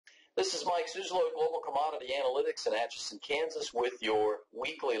This is Mike Zuzolo, Global Commodity Analytics in Atchison, Kansas, with your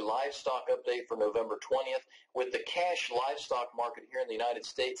weekly livestock update for November 20th. With the cash livestock market here in the United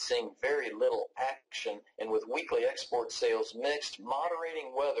States seeing very little action, and with weekly export sales mixed,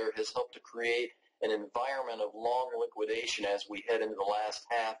 moderating weather has helped to create an environment of long liquidation as we head into the last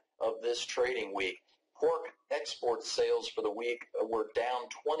half of this trading week. Pork export sales for the week were down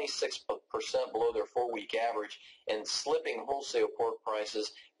 26% below their 4-week average, and slipping wholesale pork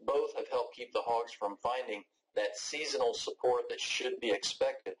prices both have helped keep the hogs from finding that seasonal support that should be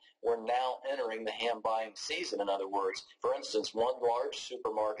expected. We're now entering the ham buying season, in other words. For instance, one large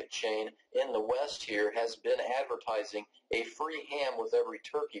supermarket chain in the West here has been advertising a free ham with every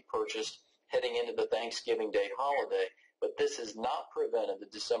turkey purchased heading into the Thanksgiving Day holiday. But this has not prevented the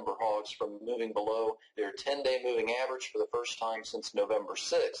December hogs from moving below their 10-day moving average for the first time since November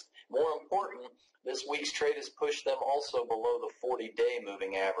 6th. More important, this week's trade has pushed them also below the 40-day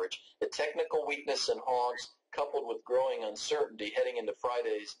moving average. The technical weakness in hogs, coupled with growing uncertainty heading into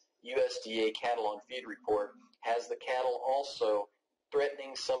Friday's USDA cattle on feed report, has the cattle also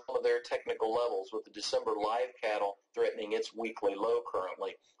threatening some of their technical levels, with the December live cattle threatening its weekly low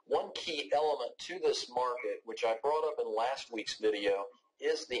currently. One key element to this market, which I brought up in last week's video,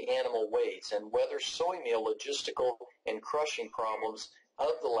 is the animal weights and whether soy meal logistical and crushing problems of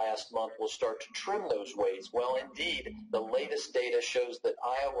the last month will start to trim those weights. Well, indeed, the latest data shows that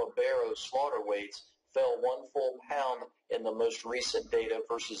Iowa Barrow slaughter weights fell 1 full pound in the most recent data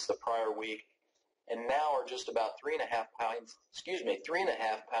versus the prior week, and now are just about 3.5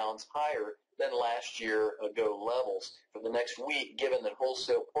 pounds higher than last year ago levels. For the next week, given that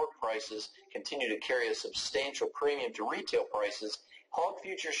wholesale pork prices continue to carry a substantial premium to retail prices, hog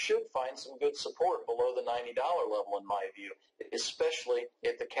futures should find some good support below the $90 level, in my view, especially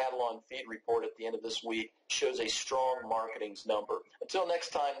if the cattle on feed report at the end of this week shows a strong marketings number. Until next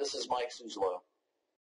time, this is Mike Zuzolo.